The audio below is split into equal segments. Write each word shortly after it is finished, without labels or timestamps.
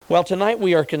Well, tonight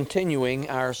we are continuing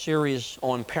our series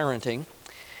on parenting,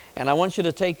 and I want you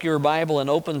to take your Bible and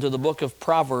open to the book of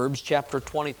Proverbs, chapter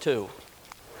 22.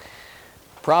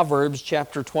 Proverbs,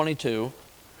 chapter 22.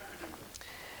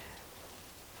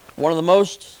 One of the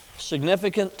most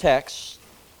significant texts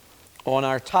on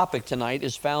our topic tonight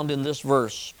is found in this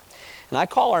verse. And I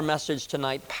call our message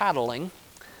tonight, Paddling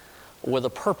with a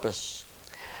Purpose.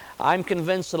 I'm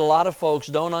convinced that a lot of folks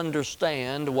don't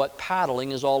understand what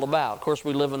paddling is all about. Of course,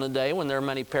 we live in a day when there are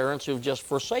many parents who've just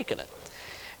forsaken it.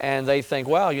 And they think,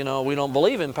 well, you know, we don't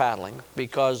believe in paddling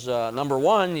because, number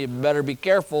one, you better be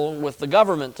careful with the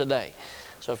government today.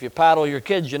 So if you paddle your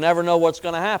kids, you never know what's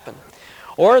going to happen.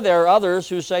 Or there are others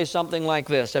who say something like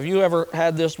this. Have you ever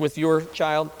had this with your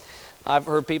child? I've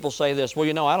heard people say this, well,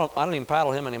 you know, I don't even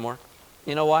paddle him anymore.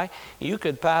 You know why? You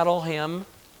could paddle him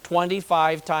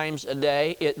 25 times a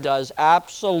day. It does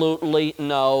absolutely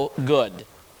no good. Do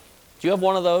you have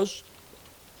one of those?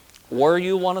 Were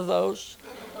you one of those?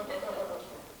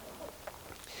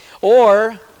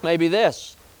 Or maybe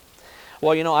this.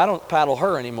 Well, you know, I don't paddle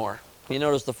her anymore. You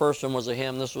notice the first one was a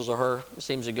him, this was a her. It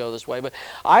seems to go this way. But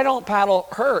I don't paddle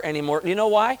her anymore. You know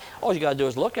why? All you got to do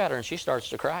is look at her and she starts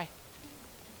to cry.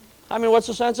 I mean, what's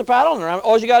the sense of paddling her?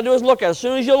 All you got to do is look at her. As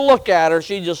soon as you look at her,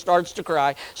 she just starts to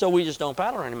cry. So we just don't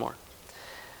paddle her anymore.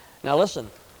 Now listen,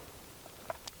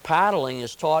 paddling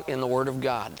is taught in the Word of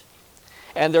God.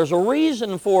 And there's a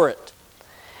reason for it.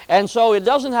 And so it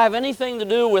doesn't have anything to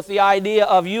do with the idea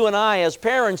of you and I as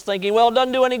parents thinking, well, it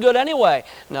doesn't do any good anyway.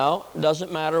 No, it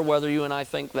doesn't matter whether you and I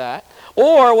think that.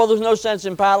 Or, well, there's no sense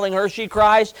in paddling her. She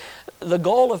cries. The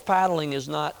goal of paddling is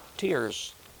not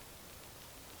tears.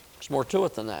 There's more to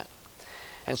it than that.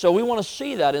 And so we want to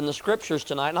see that in the Scriptures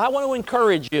tonight. And I want to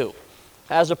encourage you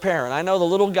as a parent. I know the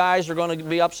little guys are going to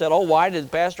be upset, oh, why did the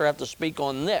pastor have to speak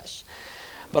on this?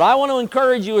 But I want to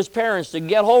encourage you as parents to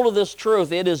get hold of this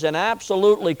truth. It is an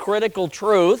absolutely critical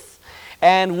truth.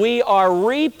 And we are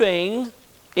reaping,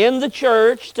 in the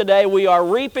church today, we are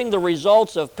reaping the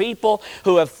results of people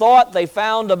who have thought they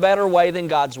found a better way than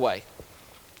God's way.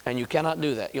 And you cannot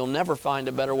do that. You'll never find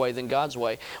a better way than God's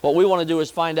way. What we want to do is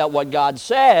find out what God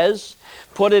says,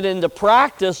 put it into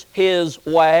practice His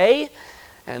way,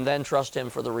 and then trust Him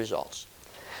for the results.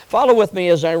 Follow with me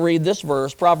as I read this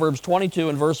verse, Proverbs 22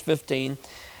 and verse 15,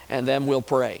 and then we'll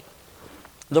pray.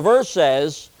 The verse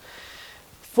says,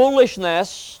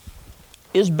 foolishness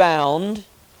is bound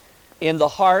in the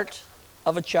heart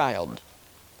of a child,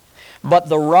 but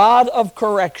the rod of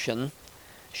correction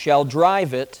shall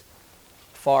drive it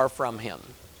far from him.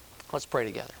 Let's pray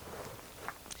together.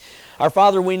 Our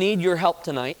Father, we need your help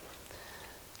tonight.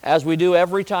 As we do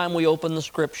every time we open the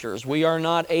Scriptures, we are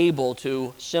not able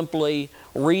to simply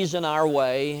reason our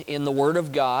way in the Word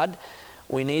of God.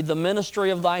 We need the ministry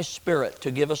of thy Spirit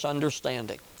to give us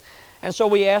understanding. And so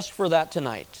we ask for that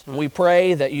tonight. And we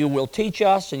pray that you will teach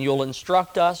us and you'll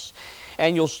instruct us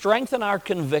and you'll strengthen our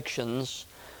convictions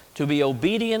to be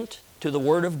obedient to the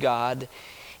Word of God.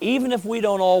 Even if we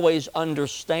don't always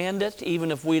understand it,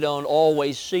 even if we don't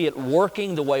always see it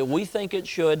working the way we think it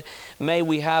should, may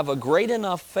we have a great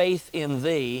enough faith in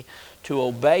Thee to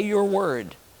obey your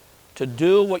word, to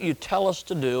do what you tell us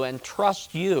to do, and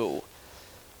trust you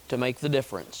to make the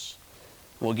difference.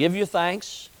 We'll give you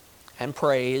thanks and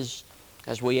praise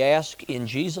as we ask in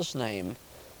Jesus' name,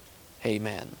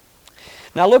 amen.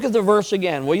 Now look at the verse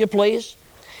again, will you please?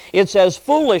 It says,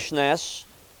 foolishness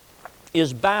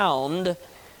is bound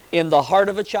in the heart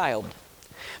of a child,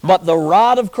 but the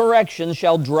rod of correction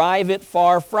shall drive it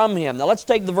far from him. Now let's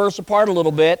take the verse apart a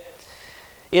little bit.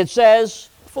 It says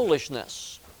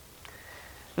foolishness.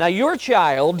 Now your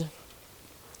child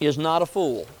is not a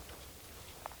fool.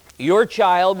 Your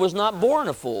child was not born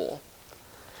a fool.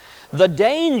 The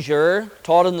danger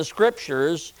taught in the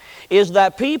Scriptures is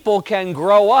that people can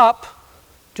grow up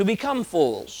to become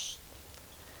fools.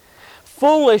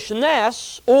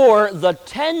 Foolishness, or the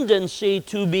tendency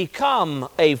to become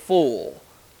a fool,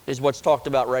 is what's talked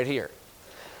about right here.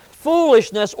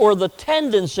 Foolishness, or the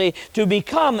tendency to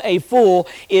become a fool,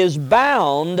 is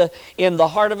bound in the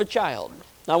heart of a child.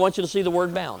 Now I want you to see the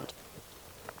word bound.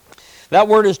 That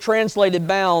word is translated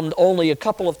bound only a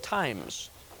couple of times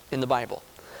in the Bible.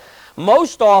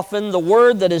 Most often, the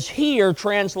word that is here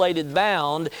translated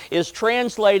bound is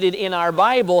translated in our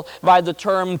Bible by the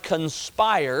term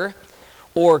conspire,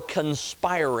 or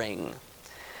conspiring.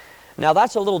 Now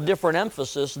that's a little different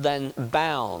emphasis than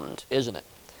bound, isn't it?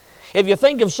 If you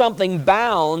think of something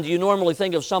bound, you normally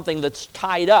think of something that's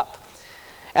tied up.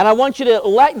 And I want you to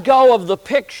let go of the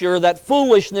picture that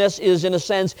foolishness is, in a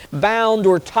sense, bound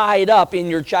or tied up in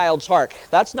your child's heart.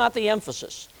 That's not the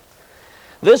emphasis.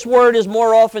 This word is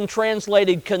more often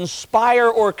translated conspire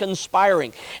or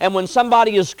conspiring. And when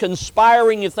somebody is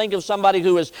conspiring, you think of somebody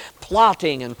who is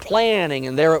plotting and planning,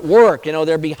 and they're at work. You know,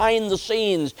 they're behind the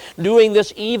scenes doing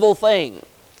this evil thing.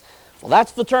 Well,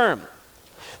 that's the term.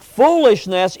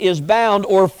 Foolishness is bound,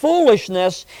 or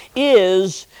foolishness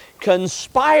is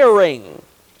conspiring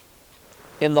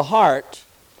in the heart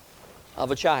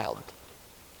of a child.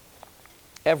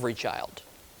 Every child.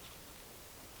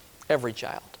 Every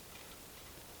child.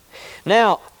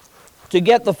 Now, to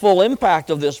get the full impact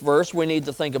of this verse, we need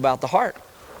to think about the heart.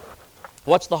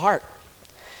 What's the heart?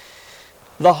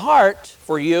 The heart,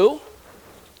 for you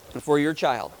and for your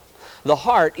child, the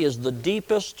heart is the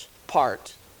deepest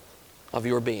part of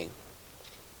your being.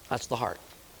 That's the heart.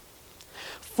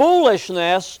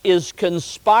 Foolishness is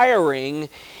conspiring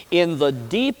in the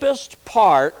deepest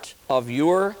part of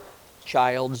your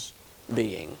child's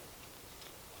being.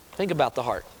 Think about the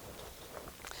heart.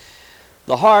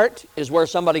 The heart is where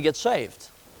somebody gets saved,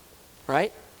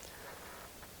 right?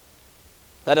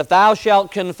 That if thou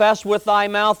shalt confess with thy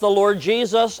mouth the Lord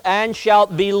Jesus, and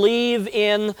shalt believe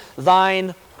in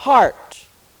thine heart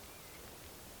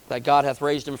that God hath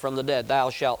raised him from the dead,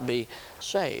 thou shalt be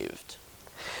saved.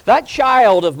 That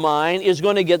child of mine is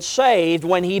going to get saved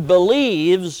when he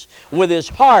believes with his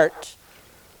heart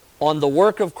on the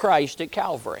work of Christ at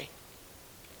Calvary.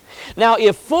 Now,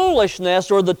 if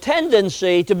foolishness, or the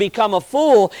tendency to become a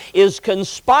fool, is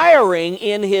conspiring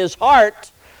in his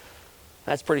heart,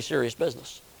 that's pretty serious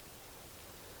business.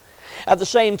 At the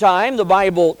same time, the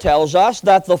Bible tells us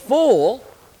that the fool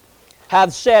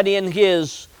hath said in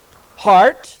his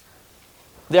heart,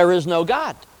 there is no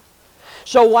God.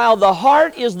 So while the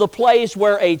heart is the place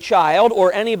where a child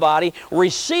or anybody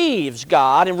receives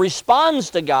God and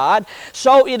responds to God,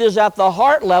 so it is at the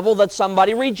heart level that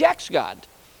somebody rejects God.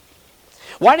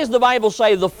 Why does the Bible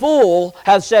say the fool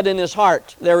has said in his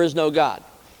heart, there is no God?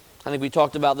 I think we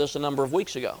talked about this a number of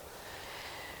weeks ago.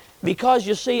 Because,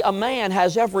 you see, a man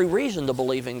has every reason to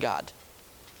believe in God.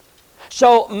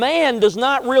 So man does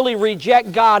not really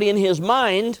reject God in his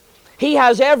mind. He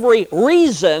has every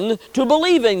reason to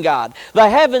believe in God. The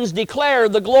heavens declare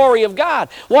the glory of God.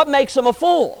 What makes him a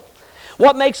fool?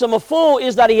 What makes him a fool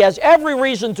is that he has every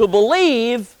reason to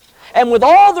believe, and with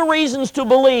all the reasons to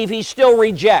believe, he still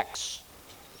rejects.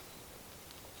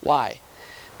 Why?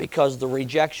 Because the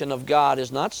rejection of God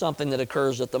is not something that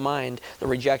occurs at the mind. The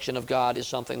rejection of God is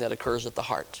something that occurs at the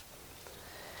heart.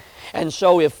 And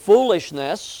so if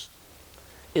foolishness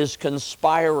is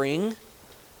conspiring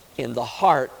in the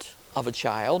heart of a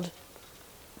child,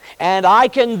 and I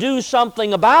can do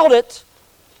something about it,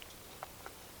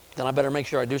 then I better make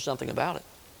sure I do something about it.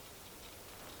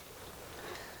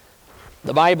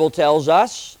 The Bible tells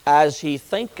us, as he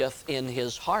thinketh in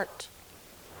his heart,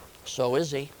 so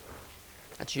is he.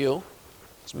 That's you.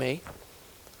 It's me.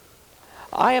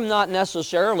 I am not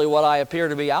necessarily what I appear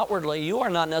to be outwardly. You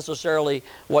are not necessarily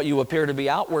what you appear to be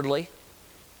outwardly.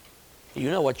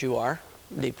 You know what you are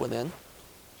deep within.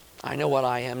 I know what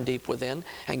I am deep within.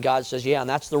 And God says, yeah, and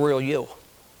that's the real you.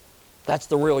 That's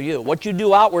the real you. What you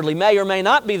do outwardly may or may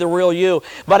not be the real you,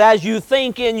 but as you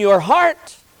think in your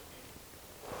heart,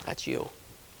 that's you.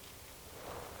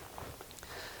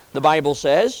 The Bible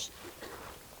says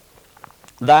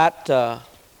that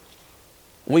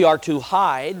we are to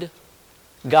hide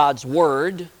God's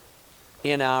Word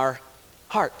in our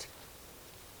heart,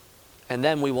 and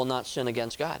then we will not sin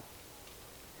against God.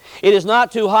 It is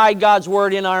not to hide God's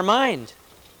Word in our mind.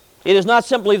 It is not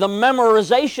simply the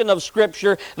memorization of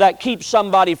Scripture that keeps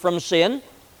somebody from sin.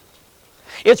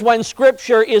 It's when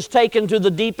Scripture is taken to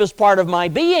the deepest part of my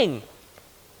being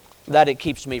that it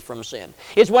keeps me from sin.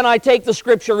 It's when I take the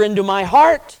Scripture into my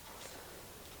heart.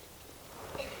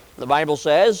 The Bible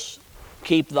says,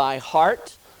 keep thy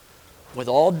heart with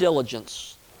all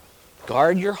diligence.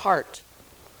 Guard your heart,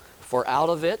 for out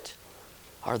of it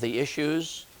are the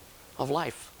issues of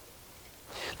life.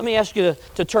 Let me ask you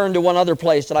to turn to one other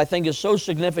place that I think is so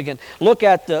significant. Look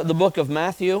at the book of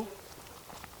Matthew,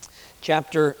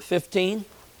 chapter 15.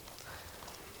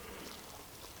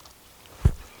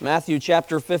 Matthew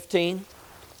chapter 15,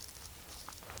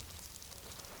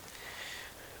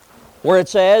 where it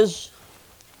says,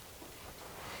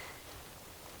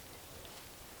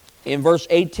 in verse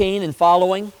 18 and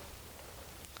following,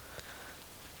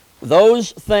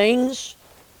 those things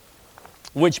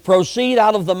which proceed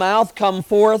out of the mouth come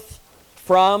forth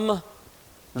from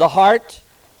the heart,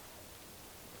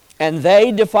 and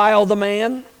they defile the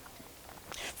man.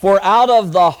 For out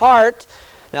of the heart,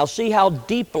 now see how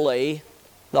deeply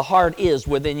the heart is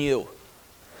within you.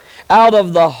 Out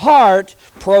of the heart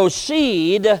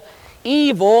proceed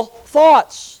evil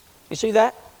thoughts. You see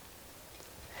that?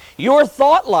 Your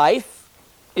thought life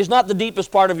is not the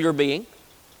deepest part of your being.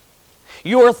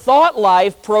 Your thought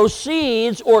life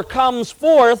proceeds or comes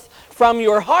forth from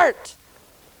your heart,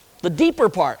 the deeper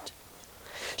part.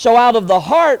 So out of the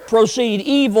heart proceed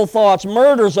evil thoughts,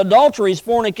 murders, adulteries,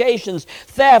 fornications,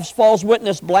 thefts, false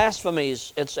witness,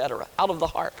 blasphemies, etc. Out of the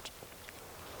heart.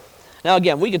 Now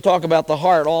again, we could talk about the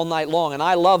heart all night long, and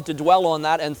I love to dwell on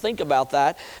that and think about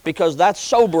that because that's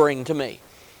sobering to me.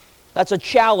 That's a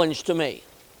challenge to me,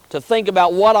 to think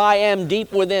about what I am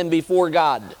deep within before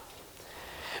God.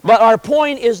 But our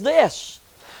point is this: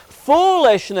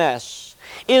 foolishness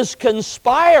is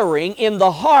conspiring in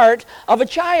the heart of a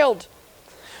child.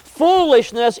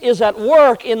 Foolishness is at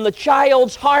work in the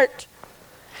child's heart.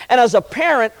 And as a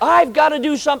parent, I've got to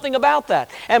do something about that.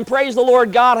 And praise the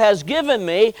Lord, God has given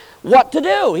me what to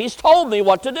do. He's told me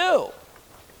what to do.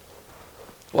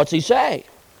 What's He say?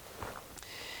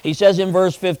 He says in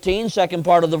verse 15, second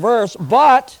part of the verse,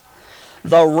 "But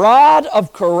the rod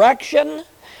of correction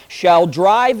shall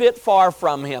drive it far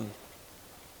from him."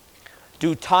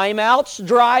 Do timeouts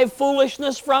drive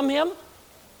foolishness from him?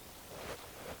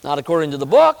 Not according to the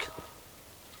book.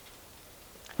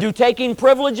 Do taking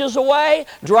privileges away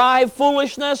drive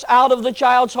foolishness out of the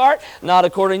child's heart? Not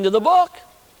according to the book.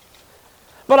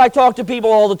 But I talk to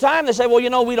people all the time. They say, well, you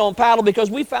know, we don't paddle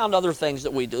because we found other things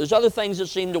that we do. There's other things that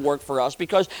seem to work for us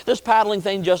because this paddling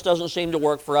thing just doesn't seem to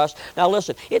work for us. Now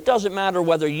listen, it doesn't matter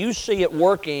whether you see it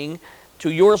working to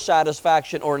your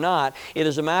satisfaction or not. It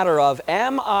is a matter of,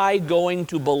 am I going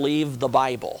to believe the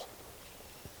Bible?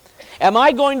 Am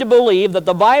I going to believe that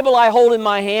the Bible I hold in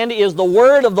my hand is the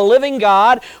Word of the living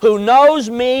God who knows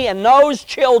me and knows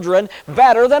children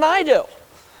better than I do?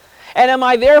 And am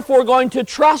I therefore going to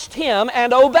trust Him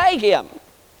and obey Him?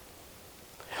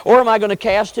 Or am I going to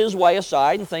cast His way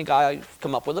aside and think I've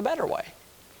come up with a better way?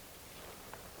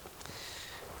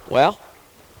 Well,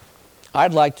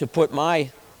 I'd like to put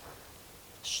my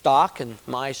stock and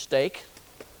my stake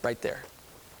right there.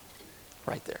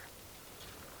 Right there.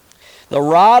 The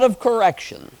rod of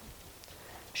correction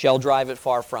shall drive it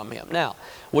far from him. Now,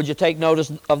 would you take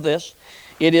notice of this?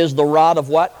 It is the rod of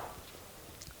what?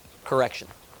 Correction.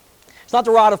 It's not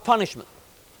the rod of punishment.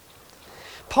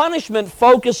 Punishment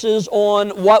focuses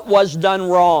on what was done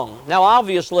wrong. Now,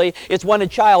 obviously, it's when a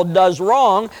child does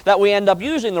wrong that we end up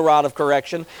using the rod of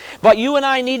correction. But you and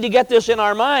I need to get this in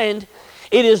our mind.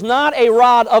 It is not a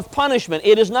rod of punishment.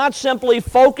 It is not simply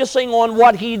focusing on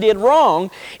what he did wrong.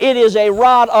 It is a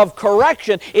rod of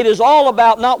correction. It is all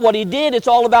about not what he did, it's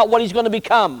all about what he's going to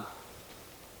become.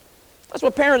 That's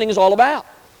what parenting is all about.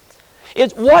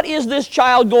 It's what is this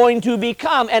child going to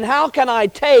become, and how can I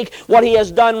take what he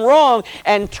has done wrong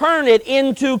and turn it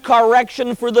into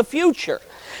correction for the future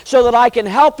so that I can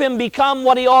help him become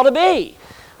what he ought to be.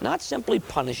 Not simply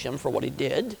punish him for what he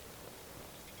did.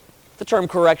 The term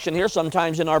correction here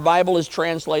sometimes in our Bible is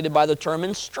translated by the term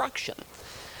instruction.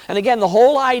 And again, the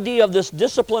whole idea of this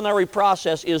disciplinary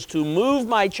process is to move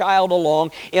my child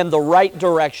along in the right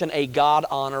direction, a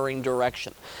God-honoring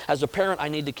direction. As a parent, I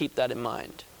need to keep that in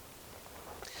mind.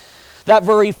 That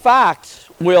very fact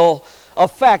will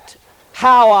affect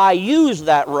how I use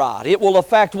that rod. It will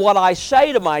affect what I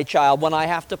say to my child when I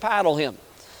have to paddle him.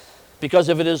 Because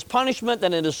if it is punishment,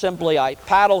 then it is simply I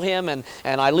paddle him and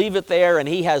I leave it there and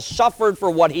he has suffered for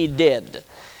what he did.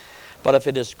 But if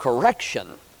it is correction,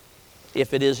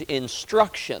 if it is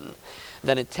instruction,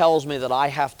 then it tells me that I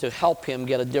have to help him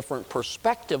get a different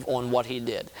perspective on what he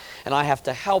did. And I have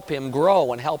to help him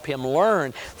grow and help him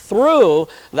learn through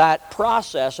that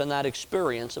process and that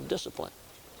experience of discipline.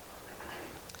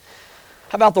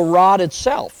 How about the rod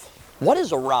itself? What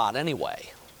is a rod anyway?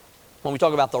 When we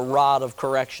talk about the rod of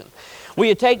correction. Will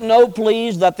you take note,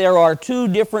 please, that there are two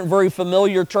different very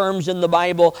familiar terms in the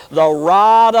Bible. The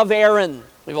rod of Aaron.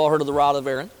 We've all heard of the rod of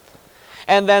Aaron.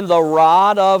 And then the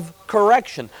rod of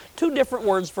correction. Two different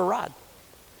words for rod.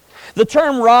 The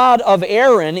term rod of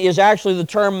Aaron is actually the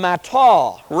term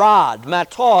matah, rod,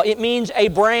 matah. It means a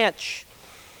branch.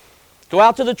 Go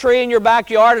out to the tree in your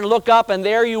backyard and look up, and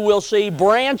there you will see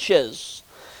branches.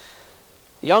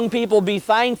 Young people, be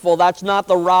thankful that's not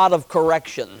the rod of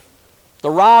correction.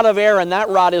 The rod of Aaron, that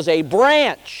rod is a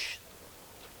branch.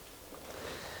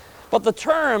 But the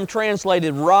term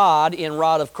translated rod in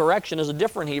rod of correction is a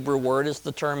different Hebrew word. It's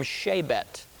the term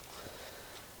shebet.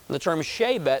 The term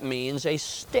shebet means a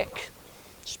stick.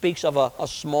 It speaks of a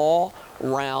small,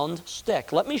 round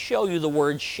stick. Let me show you the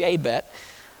word shebet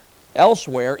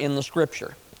elsewhere in the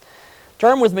Scripture.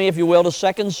 Turn with me, if you will,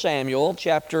 to 2 Samuel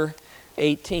chapter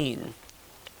 18.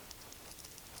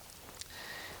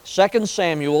 2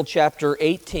 Samuel chapter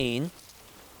 18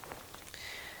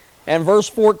 and verse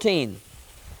 14.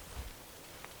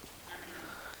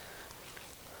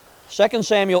 2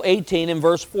 Samuel 18 and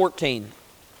verse 14.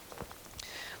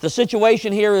 The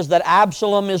situation here is that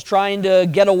Absalom is trying to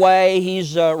get away.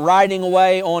 He's riding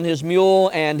away on his mule,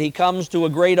 and he comes to a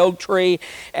great oak tree,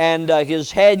 and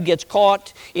his head gets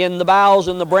caught in the boughs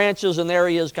and the branches, and there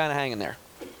he is kind of hanging there.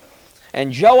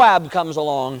 And Joab comes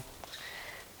along,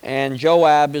 and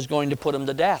Joab is going to put him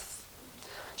to death.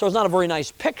 So it's not a very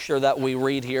nice picture that we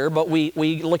read here, but we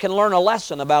can learn a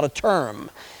lesson about a term.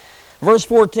 Verse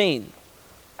 14.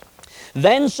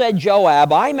 Then said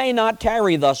Joab, I may not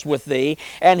tarry thus with thee.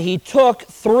 And he took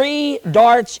 3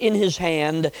 darts in his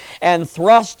hand, and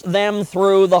thrust them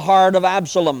through the heart of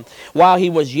Absalom, while he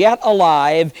was yet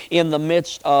alive in the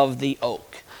midst of the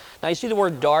oak. Now you see the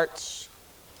word darts?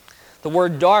 The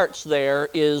word darts there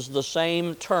is the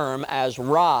same term as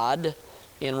rod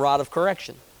in rod of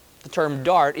correction. The term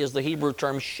dart is the Hebrew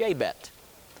term shebet.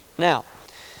 Now,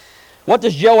 what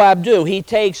does Joab do? He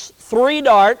takes 3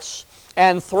 darts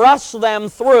and thrusts them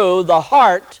through the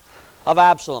heart of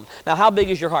Absalom. Now, how big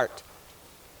is your heart?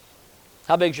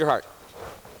 How big is your heart?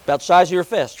 About the size of your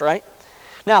fist, right?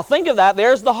 Now, think of that.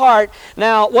 There's the heart.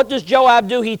 Now, what does Joab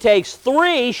do? He takes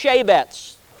 3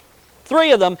 shebets,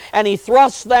 3 of them, and he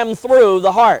thrusts them through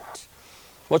the heart.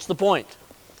 What's the point?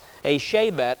 A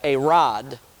shebet, a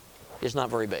rod, is not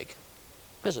very big,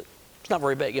 is it? It's not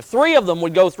very big. If 3 of them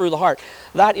would go through the heart,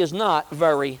 that is not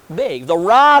very big. The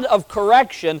rod of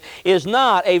correction is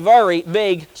not a very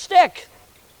big stick.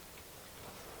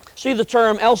 See the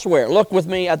term elsewhere. Look with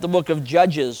me at the book of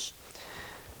Judges,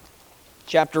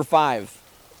 chapter 5.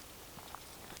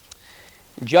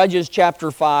 Judges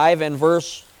chapter 5 and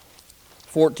verse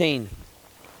 14.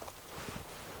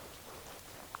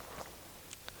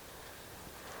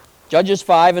 Judges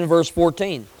 5 and verse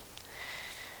 14.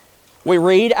 We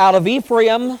read, out of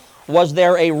Ephraim was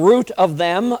there a root of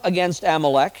them against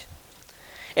Amalek.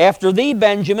 After thee,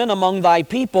 Benjamin, among thy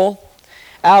people,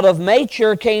 out of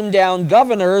Machir came down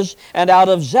governors, and out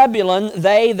of Zebulun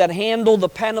they that handle the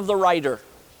pen of the writer.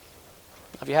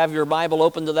 If you have your Bible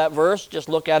open to that verse, just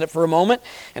look at it for a moment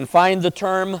and find the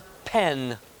term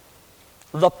pen.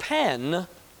 The pen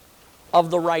of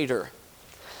the writer.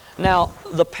 Now,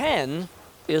 the pen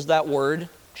is that word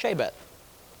shebet.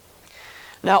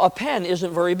 Now, a pen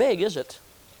isn't very big, is it?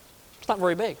 It's not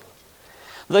very big.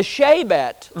 The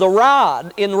shebet, the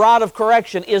rod in rod of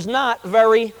correction, is not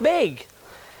very big.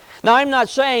 Now, I'm not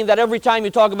saying that every time you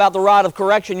talk about the rod of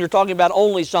correction, you're talking about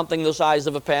only something the size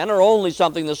of a pen or only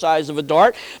something the size of a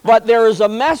dart, but there is a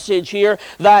message here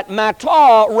that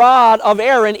matah, rod of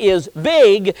Aaron, is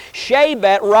big,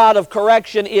 shebet, rod of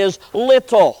correction, is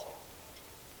little.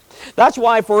 That's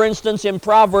why, for instance, in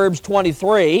Proverbs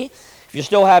 23, if you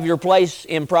still have your place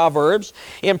in Proverbs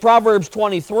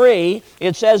 23,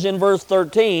 it says in verse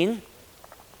 13,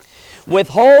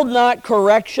 withhold not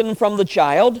correction from the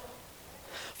child,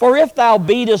 for if thou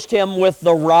beatest him with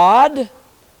the rod,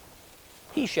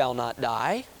 he shall not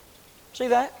die. See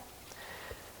that?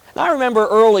 And I remember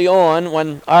early on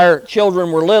when our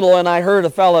children were little, and I heard a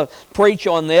fellow preach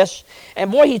on this,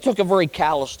 and boy, he took a very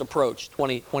calloused approach when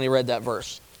he read that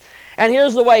verse. And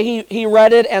here's the way he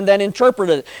read it and then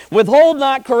interpreted it. Withhold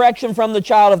not correction from the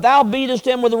child. If thou beatest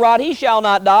him with a rod, he shall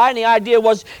not die. And the idea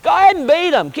was, go ahead and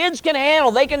beat him. Kids can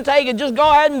handle, they can take it. Just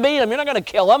go ahead and beat him. You're not going to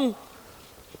kill him. I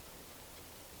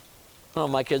don't know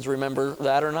if my kids remember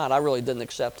that or not. I really didn't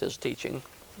accept his teaching.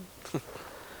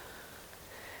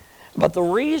 But the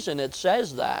reason it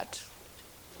says that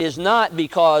is not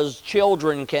because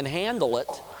children can handle it.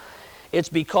 It's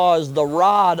because the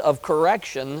rod of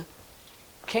correction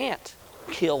can't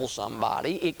kill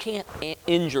somebody. It can't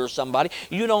injure somebody.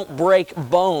 You don't break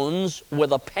bones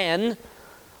with a pen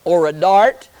or a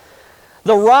dart.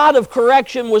 The rod of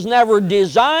correction was never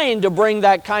designed to bring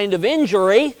that kind of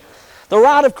injury. The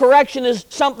rod of correction is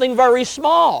something very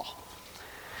small,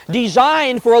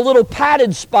 designed for a little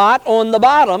padded spot on the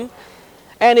bottom,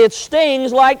 and it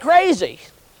stings like crazy.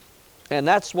 And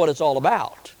that's what it's all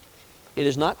about. It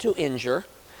is not to injure.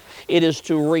 It is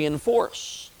to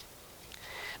reinforce.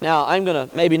 Now, I'm going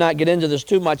to maybe not get into this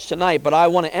too much tonight, but I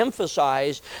want to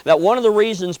emphasize that one of the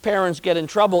reasons parents get in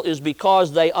trouble is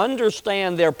because they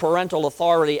understand their parental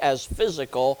authority as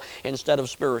physical instead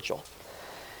of spiritual.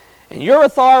 And your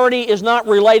authority is not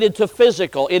related to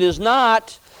physical. It is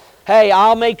not, hey,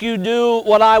 I'll make you do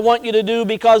what I want you to do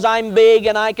because I'm big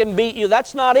and I can beat you.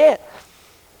 That's not it.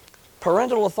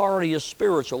 Parental authority is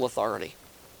spiritual authority.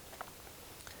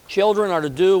 Children are to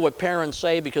do what parents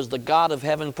say because the God of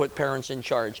heaven put parents in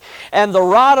charge. And the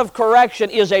rod of correction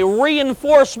is a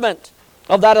reinforcement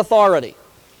of that authority.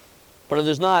 But it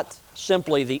is not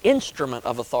simply the instrument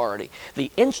of authority. The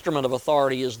instrument of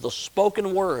authority is the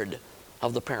spoken word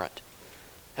of the parent.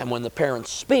 And when the parent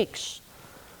speaks,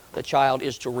 the child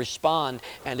is to respond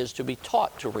and is to be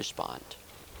taught to respond.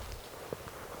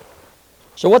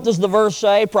 So what does the verse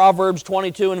say? Proverbs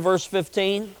 22 and verse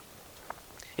 15.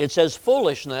 It says,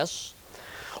 foolishness,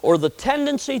 or the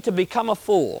tendency to become a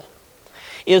fool,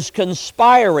 is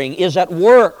conspiring, is at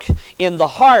work in the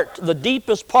heart, the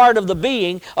deepest part of the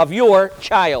being of your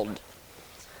child.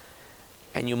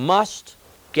 And you must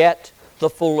get the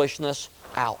foolishness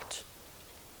out.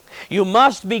 You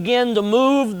must begin to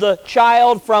move the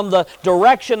child from the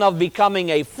direction of becoming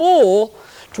a fool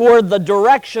toward the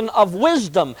direction of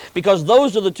wisdom, because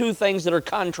those are the two things that are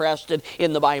contrasted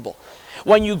in the Bible.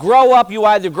 When you grow up, you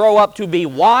either grow up to be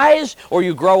wise or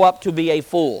you grow up to be a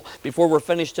fool. Before we're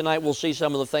finished tonight, we'll see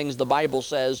some of the things the Bible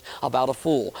says about a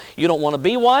fool. You don't want to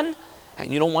be one,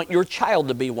 and you don't want your child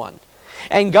to be one.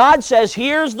 And God says,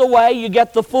 here's the way you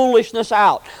get the foolishness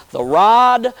out. The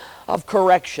rod of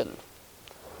correction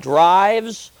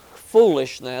drives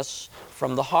foolishness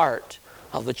from the heart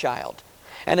of the child.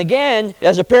 And again,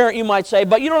 as a parent, you might say,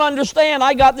 but you don't understand.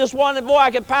 I got this one, and boy,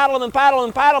 I can paddle him and paddle him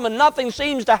and paddle him, and nothing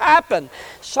seems to happen.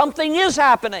 Something is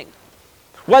happening.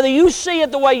 Whether you see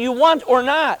it the way you want or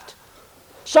not,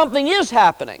 something is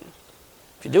happening.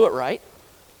 If you do it right,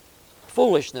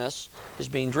 foolishness is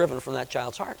being driven from that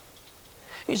child's heart.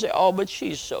 You say, oh, but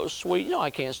she's so sweet. You know, I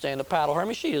can't stand to paddle her. I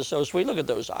mean, she is so sweet. Look at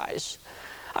those eyes.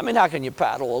 I mean, how can you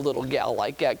paddle a little gal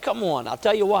like that? Come on, I'll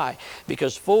tell you why.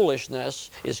 Because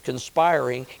foolishness is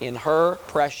conspiring in her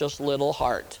precious little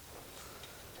heart.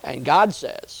 And God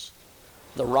says,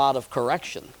 the rod of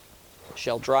correction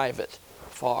shall drive it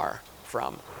far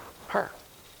from her.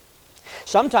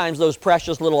 Sometimes those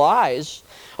precious little eyes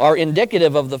are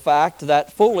indicative of the fact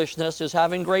that foolishness is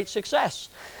having great success.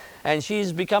 And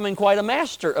she's becoming quite a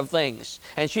master of things.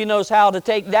 And she knows how to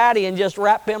take Daddy and just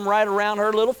wrap him right around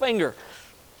her little finger.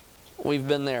 We've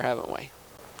been there, haven't we?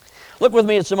 Look with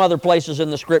me at some other places in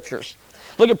the Scriptures.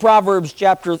 Look at Proverbs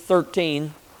chapter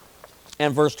 13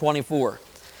 and verse 24.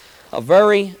 A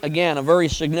very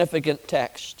significant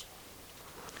text.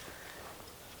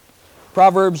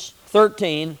 Proverbs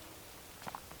 13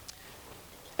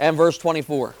 and verse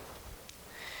 24.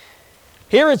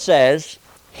 Here it says,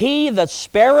 he that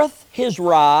spareth his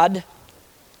rod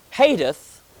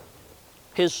hateth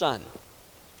his son.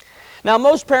 Now,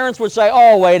 most parents would say,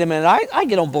 oh, wait a minute, I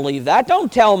don't believe that.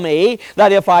 Don't tell me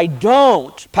that if I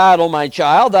don't paddle my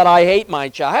child, that I hate my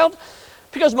child.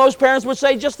 Because most parents would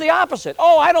say just the opposite.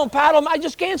 Oh, I don't paddle them. I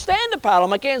just can't stand to paddle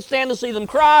them. I can't stand to see them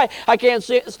cry. I can't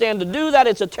stand to do that.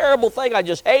 It's a terrible thing. I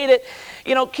just hate it.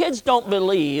 You know, kids don't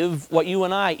believe what you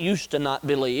and I used to not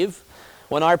believe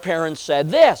when our parents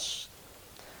said this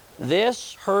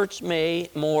hurts me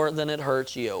more than it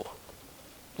hurts you.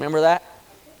 Remember that?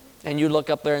 And you look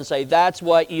up there and say, that's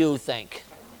what you think.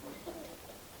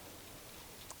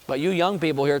 But you young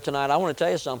people here tonight, I want to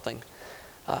tell you something.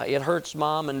 It hurts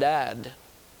Mom and Dad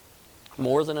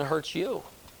more than it hurts you.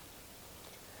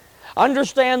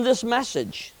 Understand this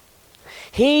message.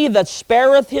 He that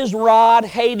spareth his rod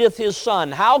hateth his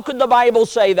son. How could the Bible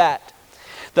say that?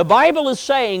 The Bible is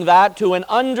saying that to an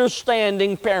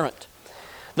understanding parent.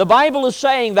 The Bible is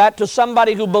saying that to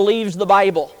somebody who believes the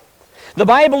Bible. The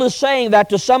Bible is saying that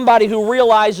to somebody who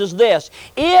realizes this.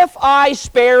 If I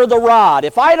spare the rod,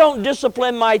 if I don't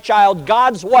discipline my child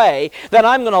God's way, then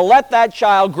I'm going to let that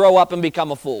child grow up and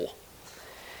become a fool.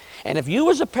 And if you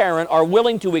as a parent are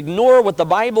willing to ignore what the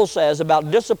Bible says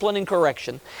about discipline and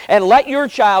correction and let your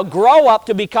child grow up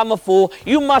to become a fool,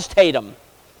 you must hate him.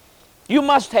 You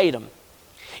must hate him.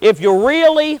 If you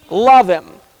really love him,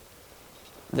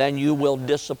 then you will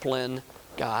discipline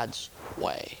God's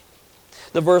way.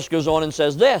 The verse goes on and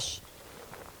says this,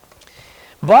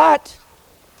 but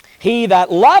he that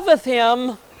loveth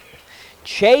him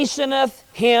chasteneth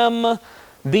him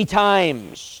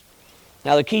betimes.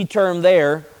 Now the key term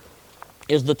there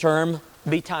is the term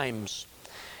betimes.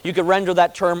 You could render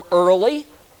that term early,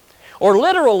 or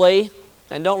literally,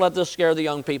 and don't let this scare the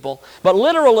young people, but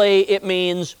literally it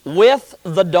means with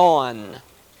the dawn.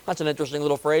 That's an interesting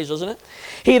little phrase, isn't it?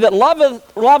 He that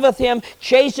loveth him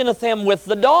chasteneth him with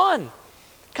the dawn.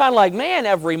 Kind of like, man,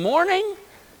 every morning.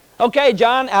 Okay,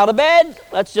 John, out of bed.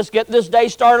 Let's just get this day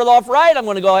started off right. I'm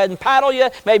going to go ahead and paddle you.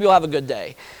 Maybe you'll have a good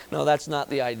day. No, that's not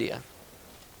the idea.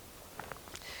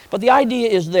 But the idea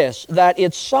is this, that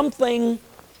it's something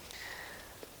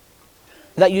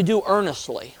that you do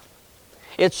earnestly.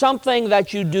 It's something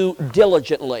that you do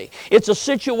diligently. It's a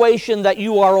situation that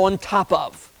you are on top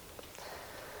of.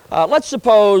 Let's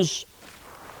suppose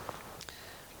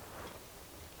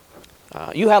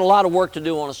you had a lot of work to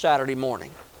do on a Saturday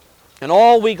morning. And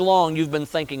all week long you've been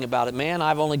thinking about it. Man,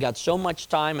 I've only got so much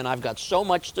time and I've got so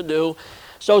much to do.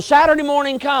 So Saturday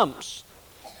morning comes.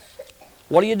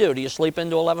 What do? Do you sleep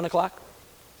into 11 o'clock?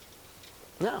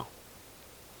 No.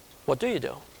 What do?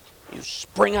 You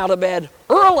spring out of bed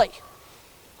early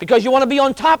because you want to be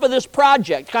on top of this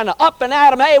project, kind of up and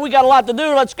at 'em. Hey, we got a lot to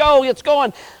do. Let's go. It's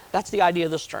going. That's the idea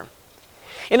of this term.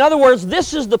 In other words,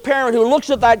 this is the parent who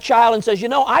looks at that child and says,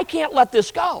 I can't let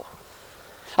this go.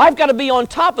 I've got to be on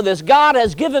top of this. God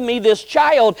has given me this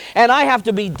child, and I have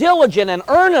to be diligent and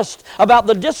earnest about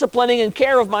the disciplining and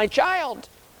care of my child.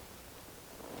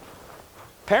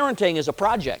 Parenting is a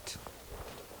project.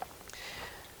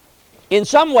 In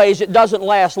some ways, it doesn't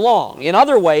last long. In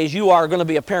other ways, you are going to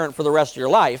be a parent for the rest of your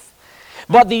life.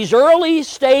 But these early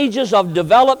stages of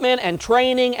development and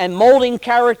training and molding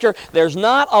character, there's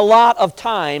not a lot of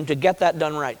time to get that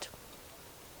done right.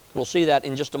 We'll see that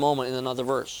in just a moment in another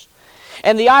verse.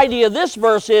 And the idea of this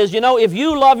verse is, if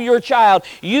you love your child,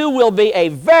 you will be a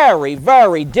very,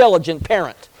 very diligent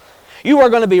parent. You are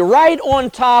going to be right on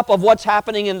top of what's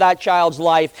happening in that child's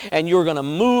life, and you're going to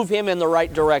move him in the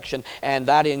right direction, and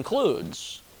that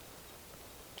includes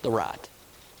the rod.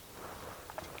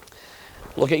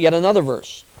 Look at yet another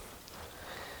verse.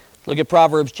 Look at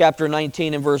Proverbs chapter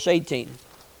 19 and verse 18.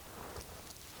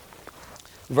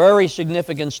 Very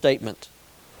significant statement.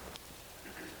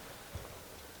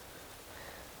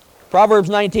 Proverbs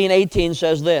 19:18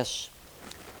 says this,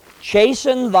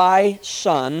 "Chasten thy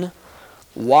son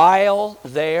while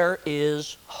there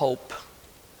is hope,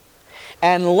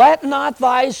 and let not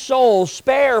thy soul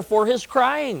spare for his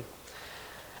crying."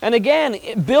 And again,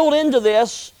 built into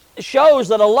this shows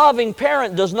that a loving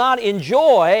parent does not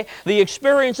enjoy the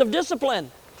experience of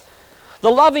discipline.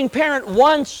 The loving parent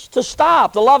wants to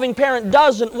stop. The loving parent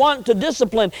doesn't want to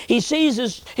discipline. He sees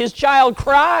his child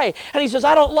cry, and he says,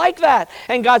 I don't like that.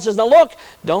 And God says, now look,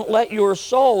 don't let your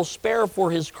soul spare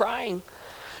for his crying.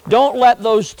 Don't let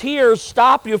those tears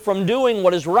stop you from doing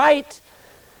what is right.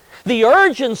 The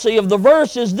urgency of the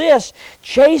verse is this,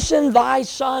 chasten thy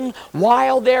son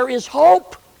while there is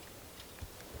hope.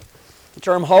 The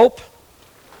term hope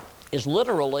is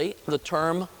literally the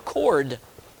term cord.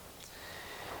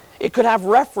 It could have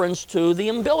reference to the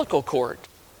umbilical cord.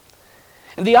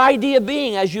 And the idea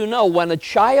being, as you know, when a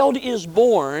child is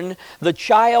born, the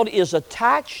child is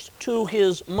attached to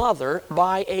his mother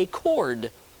by a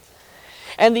cord.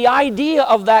 And the idea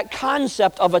of that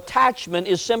concept of attachment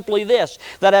is simply this,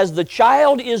 that as the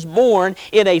child is born,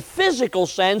 in a physical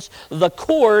sense, the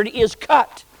cord is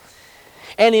cut.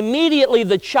 And immediately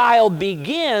the child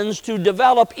begins to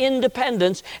develop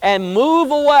independence and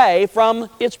move away from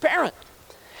its parent.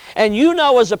 And you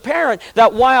know as a parent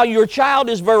that while your child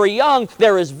is very young,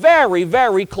 there is very,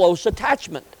 very close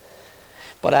attachment.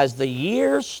 But as the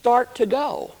years start to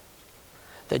go,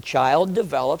 the child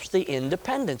develops the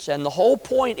independence. And the whole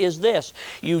point is this,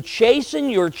 you chasten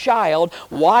your child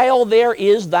while there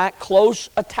is that close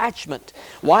attachment,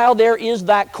 while there is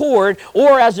that cord,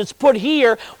 or as it's put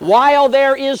here, while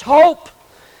there is hope.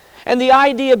 And the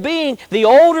idea being, the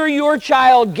older your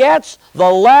child gets,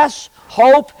 the less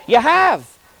hope you have.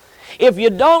 If you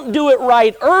don't do it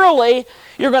right early,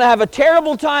 you're going to have a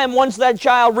terrible time once that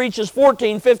child reaches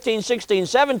 14, 15, 16,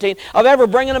 17 of ever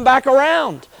bringing them back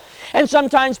around. And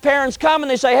sometimes parents come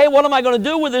and they say, hey, what am I going to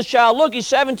do with this child? Look, he's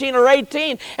 17 or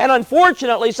 18. And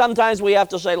unfortunately, sometimes we have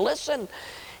to say, listen,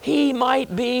 he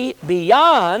might be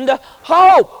beyond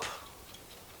hope,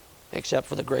 except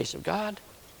for the grace of God.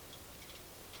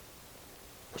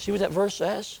 See what that verse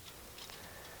says?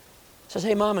 It says,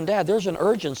 hey, Mom and Dad, there's an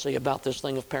urgency about this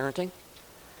thing of parenting.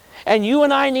 And you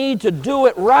and I need to do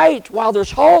it right while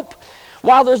there's hope,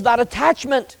 while there's that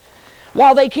attachment,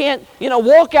 while they can't,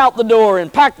 walk out the door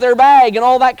and pack their bag and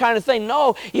all that kind of thing.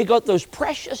 No, you got those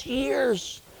precious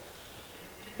years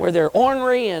where they're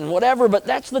ornery and whatever, but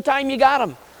that's the time you got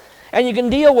them. And you can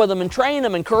deal with them and train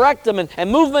them and correct them and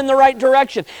move them in the right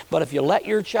direction. But if you let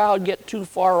your child get too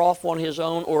far off on his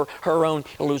own or her own,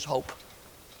 you'll lose hope.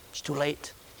 It's too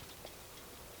late.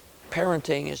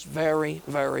 Parenting is very,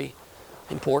 very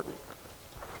important.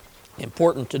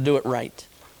 Important to do it right.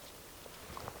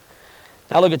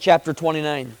 Now look at chapter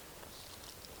 29.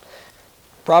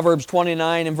 Proverbs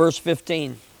 29 and verse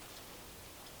 15.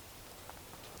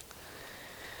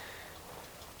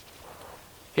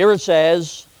 Here it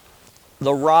says,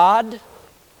 the rod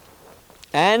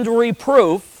and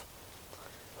reproof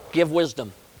give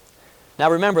wisdom.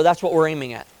 Now remember, that's what we're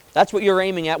aiming at. That's what you're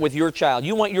aiming at with your child.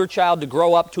 You want your child to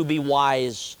grow up to be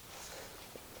wise.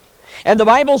 And the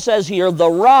Bible says here, the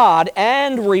rod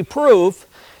and reproof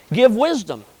give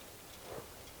wisdom.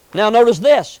 Now notice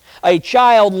this, a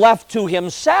child left to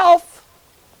himself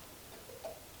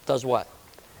does what?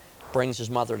 Brings his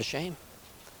mother to shame.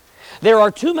 There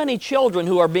are too many children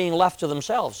who are being left to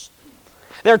themselves.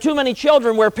 There are too many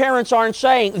children where parents aren't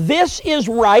saying, this is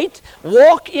right,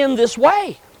 walk in this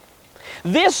way.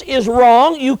 This is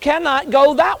wrong, you cannot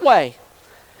go that way.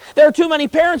 There are too many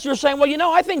parents who are saying, well, you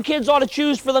know, I think kids ought to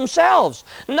choose for themselves.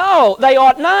 No, they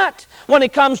ought not when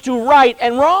it comes to right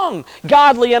and wrong,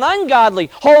 godly and ungodly,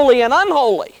 holy and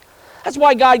unholy. That's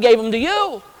why God gave them to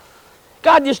you.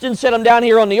 God just didn't sit them down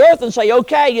here on the earth and say,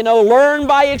 okay, you know, learn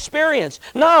by experience.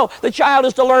 No, the child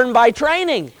is to learn by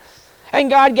training. And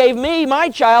God gave me, my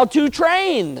child, to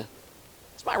train.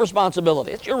 It's my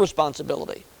responsibility. It's your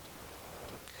responsibility.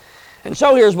 And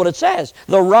so here's what it says.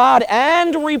 The rod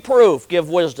and reproof give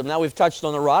wisdom. Now we've touched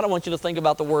on the rod. I want you to think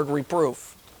about the word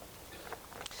reproof.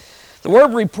 The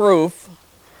word reproof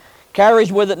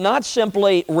carries with it not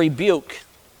simply rebuke,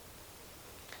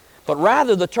 but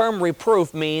rather the term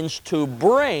reproof means to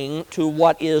bring to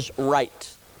what is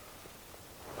right,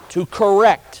 to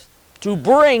correct, to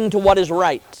bring to what is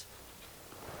right.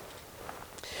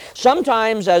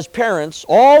 Sometimes as parents,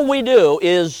 all we do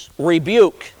is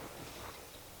rebuke.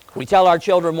 We tell our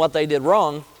children what they did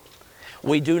wrong.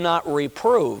 We do not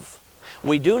reprove.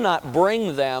 We do not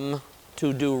bring them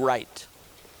to do right.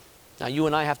 Now you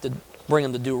and I have to bring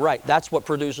them to do right. That's what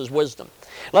produces wisdom.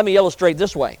 Let me illustrate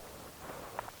this way.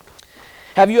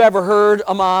 Have you ever heard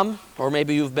a mom, or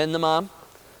maybe you've been the mom,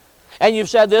 and you've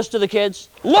said this to the kids?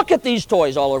 Look at these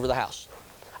toys all over the house.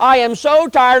 I am so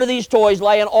tired of these toys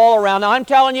laying all around. Now I'm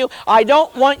telling you, I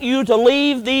don't want you to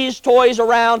leave these toys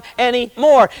around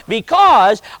anymore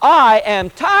because I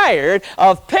am tired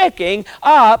of picking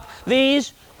up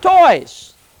these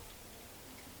toys.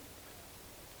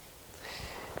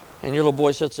 And your little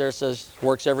boy sits there and says,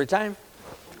 works every time.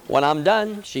 When I'm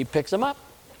done, she picks them up.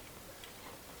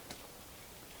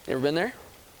 You ever been there?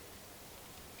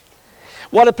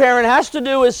 What a parent has to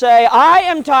do is say, I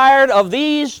am tired of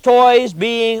these toys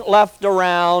being left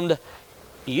around.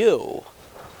 You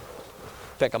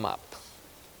pick them up.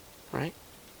 Right?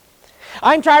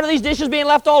 I'm tired of these dishes being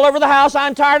left all over the house.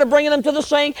 I'm tired of bringing them to the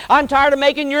sink. I'm tired of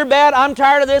making your bed. I'm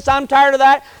tired of this. I'm tired of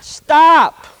that.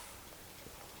 Stop.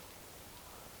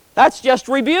 That's just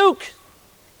rebuke.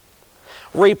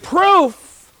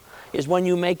 Reproof is when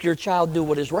you make your child do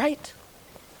what is right.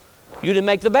 You didn't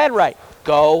make the bed right.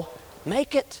 Go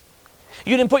make it.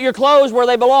 You didn't put your clothes where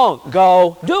they belong.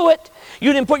 Go do it.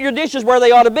 You didn't put your dishes where they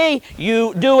ought to be.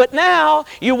 You do it now.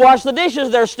 You wash the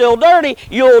dishes, they're still dirty.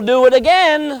 You'll do it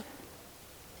again.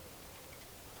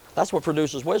 That's what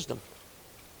produces wisdom.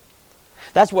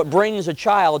 That's what brings a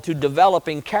child to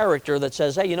developing character that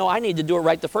says, hey, you know, I need to do it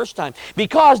right the first time.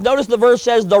 Because, notice the verse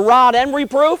says, the rod and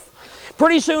reproof.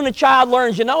 Pretty soon a child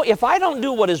learns, you know, if I don't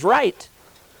do what is right,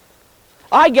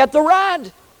 I get the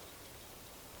rod.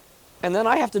 And then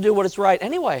I have to do what is right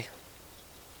anyway.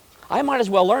 I might as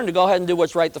well learn to go ahead and do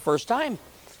what's right the first time,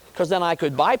 because then I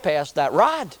could bypass that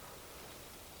rod.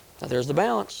 Now there's the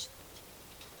balance.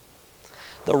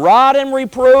 The rod and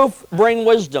reproof bring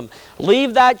wisdom.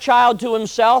 Leave that child to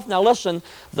himself. Now listen,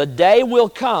 the day will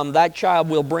come that child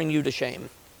will bring you to shame.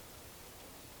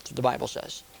 That's what the Bible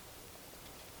says.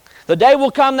 The day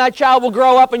will come that child will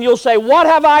grow up and you'll say, what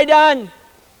have I done?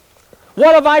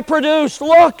 What have I produced?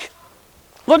 Look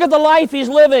at the life he's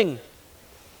living.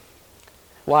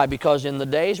 Why? Because in the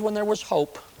days when there was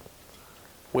hope,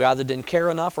 we either didn't care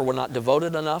enough or were not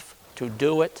devoted enough to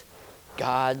do it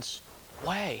God's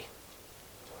way.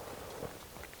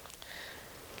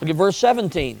 Look at verse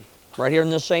 17, right here in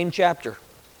this same chapter.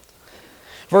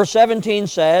 Verse 17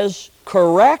 says,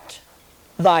 correct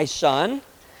thy son,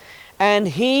 and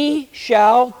he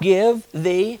shall give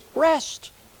thee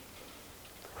rest.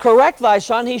 Correct thy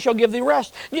son, he shall give thee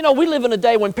rest. You know, we live in a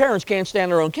day when parents can't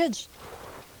stand their own kids.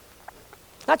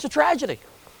 That's a tragedy.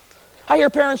 I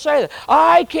hear parents say that.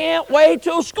 I can't wait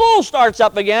till school starts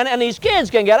up again and these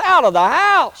kids can get out of the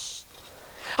house.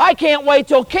 I can't wait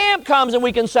till camp comes and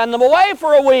we can send them away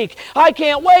for a week. I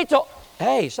can't wait till...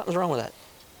 Hey, something's wrong with that.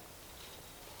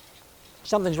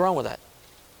 Something's wrong with that.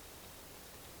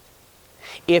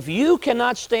 If you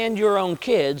cannot stand your own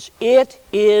kids, it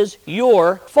is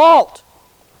your fault.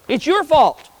 It's your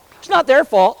fault. It's not their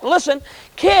fault. Listen,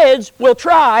 kids will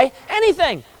try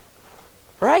anything.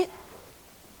 Right?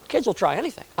 Kids will try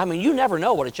anything. I mean, you never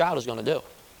know what a child is going to do.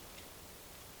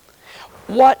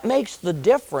 What makes the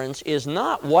difference is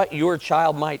not what your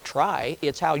child might try.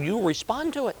 It's how you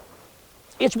respond to it.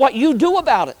 It's what you do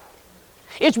about it.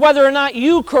 It's whether or not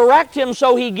you correct him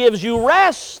so he gives you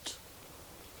rest.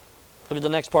 Look at the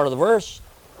next part of the verse.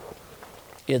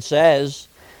 It says,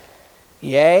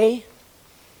 yea,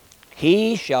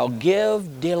 he shall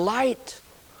give delight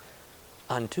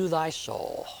unto thy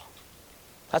soul.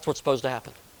 That's what's supposed to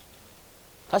happen.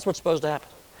 That's what's supposed to happen.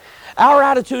 Our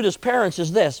attitude as parents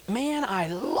is this: man, I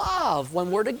love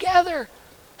when we're together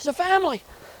as a family.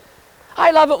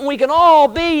 I love it when we can all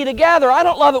be together. I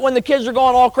don't love it when the kids are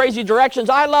going all crazy directions.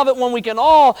 I love it when we can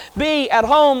all be at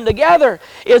home together.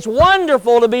 It's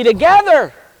wonderful to be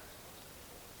together.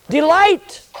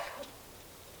 Delight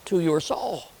to your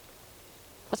soul.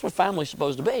 That's what family's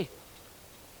supposed to be.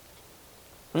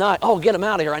 Not, oh, get them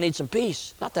out of here, I need some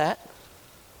peace. Not that.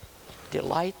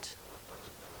 Delight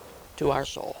to our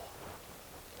soul.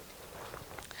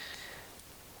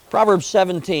 Proverbs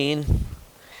 17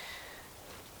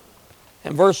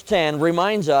 and verse 10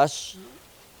 reminds us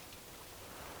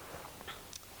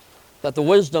that the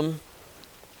wisdom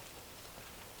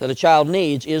that a child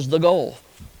needs is the goal.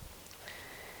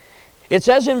 It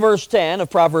says in verse 10 of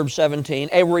Proverbs 17,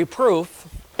 a reproof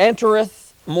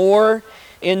entereth more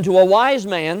into a wise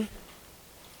man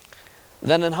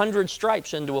than 100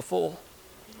 stripes into a fool.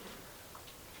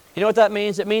 You know what that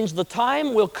means? It means the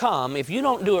time will come, if you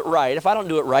don't do it right, if I don't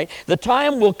do it right, the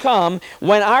time will come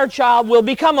when our child will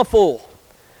become a fool.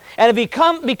 And if he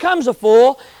becomes a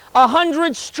fool,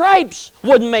 100 stripes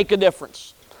wouldn't make a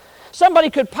difference. Somebody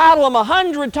could paddle him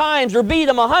 100 times or beat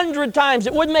him 100 times.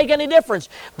 It wouldn't make any difference.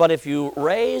 But if you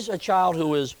raise a child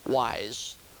who is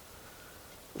wise,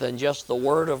 then just the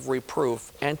word of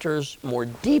reproof enters more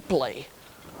deeply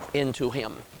into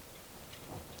him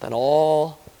than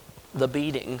all the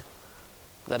beating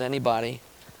that anybody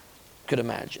could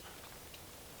imagine.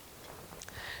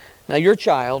 Now, your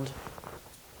child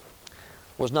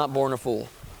was not born a fool,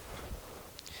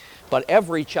 but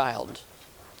every child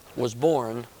was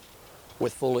born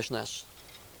with foolishness.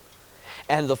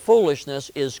 And the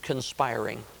foolishness is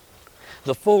conspiring.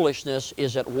 The foolishness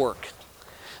is at work.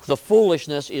 The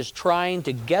foolishness is trying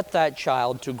to get that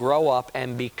child to grow up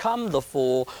and become the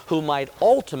fool who might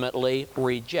ultimately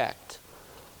reject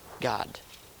God.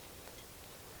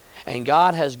 And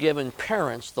God has given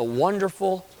parents the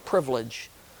wonderful privilege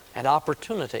and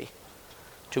opportunity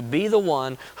to be the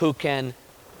one who can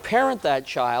parent that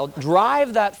child,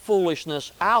 drive that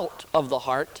foolishness out of the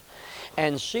heart,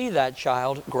 and see that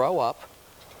child grow up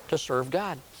to serve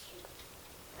God.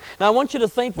 Now, I want you to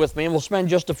think with me, and we'll spend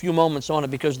just a few moments on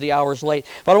it because the hour's late,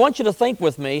 but I want you to think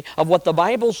with me of what the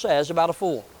Bible says about a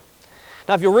fool.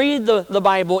 Now, if you read the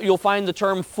Bible, you'll find the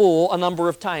term fool a number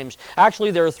of times. Actually,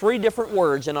 there are 3 different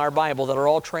words in our Bible that are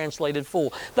all translated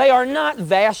fool. They are not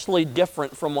vastly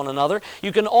different from one another.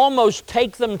 You can almost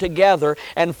take them together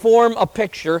and form a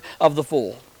picture of the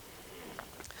fool.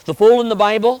 The fool in the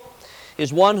Bible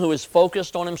is one who is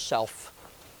focused on himself,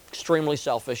 extremely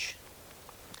selfish.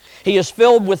 He is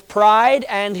filled with pride,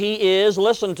 and he is,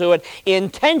 listen to it,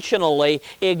 intentionally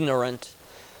ignorant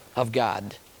of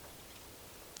God.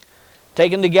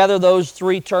 Taken together, those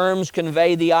 3 terms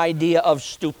convey the idea of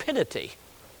stupidity,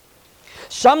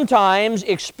 sometimes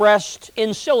expressed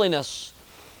in silliness.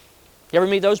 You ever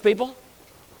meet those people?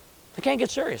 They can't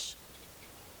get serious.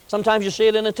 Sometimes you see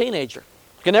it in a teenager.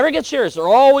 You can never get serious. They're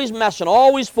always messing,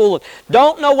 always fooling.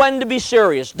 Don't know when to be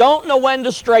serious. Don't know when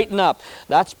to straighten up.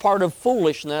 That's part of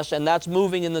foolishness, and that's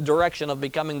moving in the direction of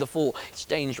becoming the fool. It's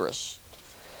dangerous.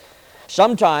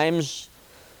 Sometimes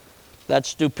that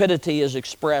stupidity is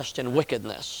expressed in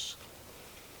wickedness,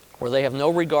 where they have no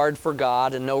regard for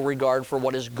God and no regard for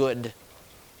what is good.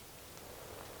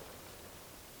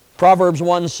 Proverbs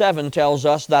 1:7 tells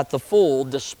us that the fool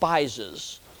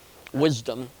despises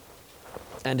wisdom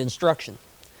and instruction.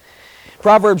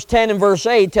 Proverbs 10 and verse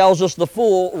 8 tells us the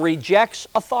fool rejects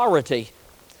authority.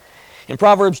 In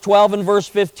Proverbs 12 and verse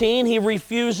 15, he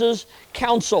refuses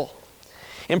counsel.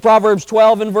 In Proverbs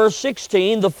 12 and verse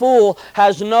 16, the fool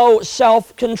has no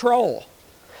self-control.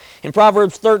 In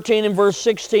Proverbs 13 and verse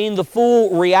 16, the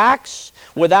fool reacts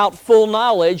without full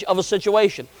knowledge of a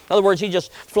situation. In other words, he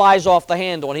just flies off the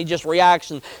handle and he just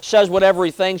reacts and says whatever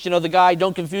he thinks. You know, the guy,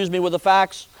 don't confuse me with the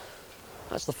facts.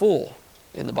 That's the fool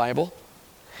in the Bible.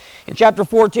 In chapter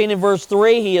 14 and verse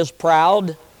 3, he is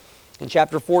proud. In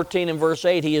chapter 14 and verse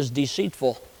 8, he is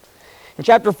deceitful. In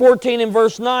chapter 14 and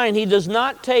verse 9, he does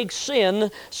not take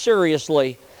sin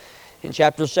seriously. In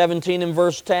chapter 17 and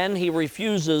verse 10, he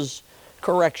refuses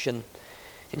correction.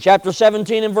 In chapter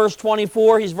 17 and verse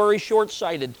 24, he's very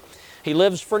short-sighted. He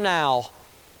lives for now,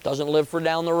 doesn't live for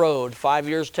down the road, 5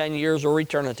 years, 10 years, or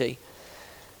eternity.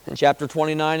 In chapter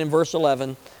 29 and verse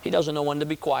 11, he doesn't know when to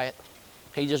be quiet.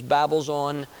 He just babbles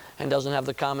on and doesn't have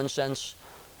the common sense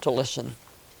to listen.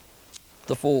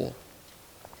 The fool.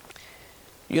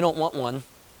 You don't want one.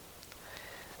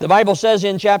 The Bible says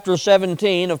in chapter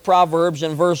 17 of Proverbs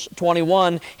in verse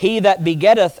 21, he that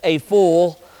begetteth a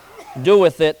fool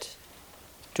doeth it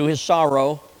to his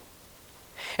sorrow,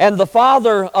 And the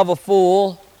father of a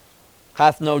fool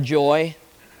hath no joy.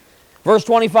 Verse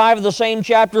 25 of the same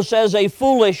chapter says, a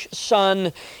foolish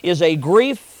son is a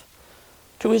grief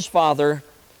to his father,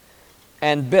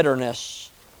 and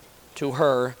bitterness to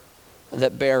her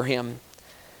that bare him.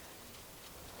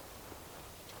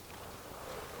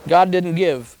 God didn't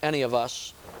give any of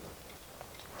us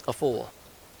a fool.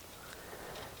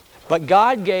 But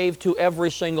God gave to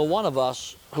every single one of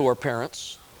us who are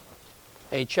parents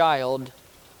a child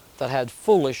that had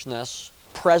foolishness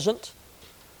present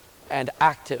and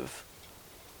active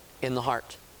in the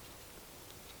heart.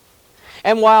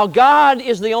 And while God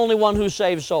is the only one who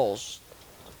saves souls,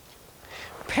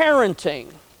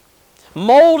 parenting,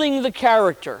 molding the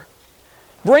character,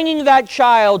 bringing that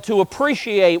child to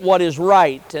appreciate what is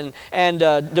right and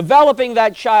developing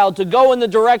that child to go in the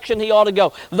direction he ought to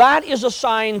go, that is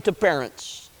assigned to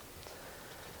parents.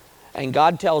 And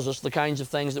God tells us the kinds of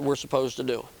things that we're supposed to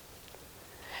do.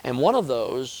 And one of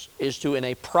those is to, in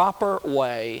a proper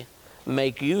way,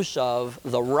 make use of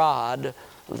the rod,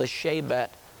 the shebet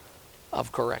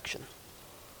of correction.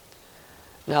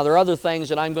 Now, there are other things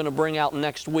that I'm going to bring out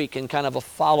next week in kind of a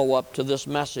follow-up to this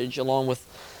message, along with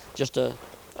just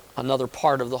another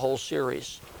part of the whole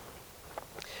series.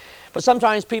 But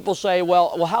sometimes people say,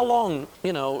 well, how long,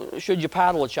 should you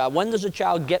paddle a child? When does a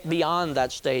child get beyond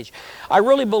that stage? I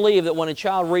really believe that when a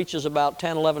child reaches about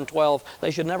 10, 11, 12,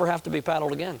 they should never have to be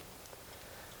paddled again.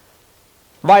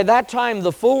 By that time,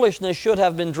 the foolishness should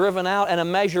have been driven out and a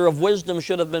measure of wisdom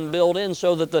should have been built in,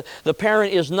 so that the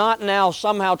parent is not now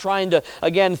somehow trying to,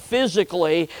 again,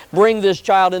 physically bring this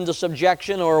child into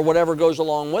subjection or whatever goes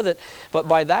along with it. But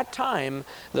by that time,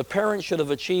 the parent should have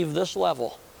achieved this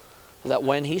level, that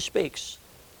when he speaks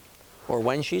or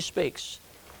when she speaks,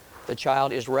 the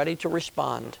child is ready to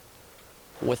respond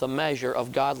with a measure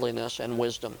of godliness and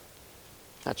wisdom.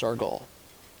 That's our goal.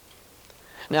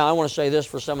 Now, I want to say this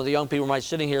for some of the young people who might be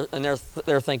sitting here and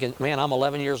they're thinking, man, I'm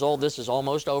 11 years old, this is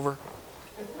almost over.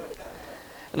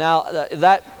 Now,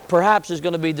 that perhaps is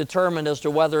going to be determined as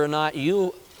to whether or not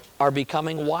you are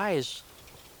becoming wise.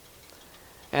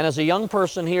 And as a young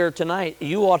person here tonight,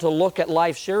 you ought to look at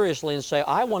life seriously and say,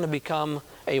 I want to become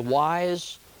a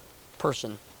wise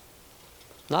person,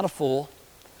 not a fool.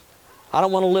 I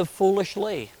don't want to live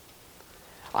foolishly.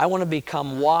 I want to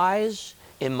become wise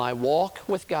in my walk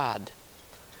with God.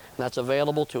 And that's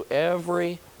available to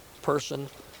every person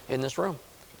in this room.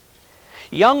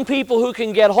 Young people who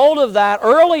can get hold of that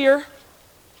earlier,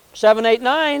 7, 8,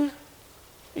 9,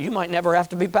 you might never have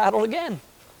to be paddled again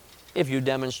if you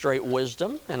demonstrate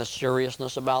wisdom and a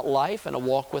seriousness about life and a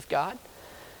walk with God.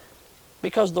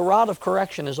 Because the rod of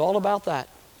correction is all about that.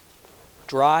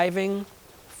 Driving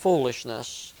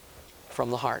foolishness from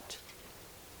the heart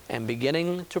and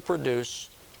beginning to produce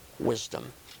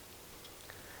wisdom.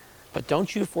 But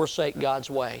don't you forsake God's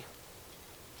way.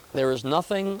 There is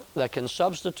nothing that can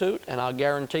substitute, and I'll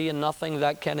guarantee you nothing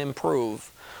that can improve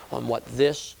on what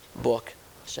this book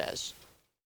says.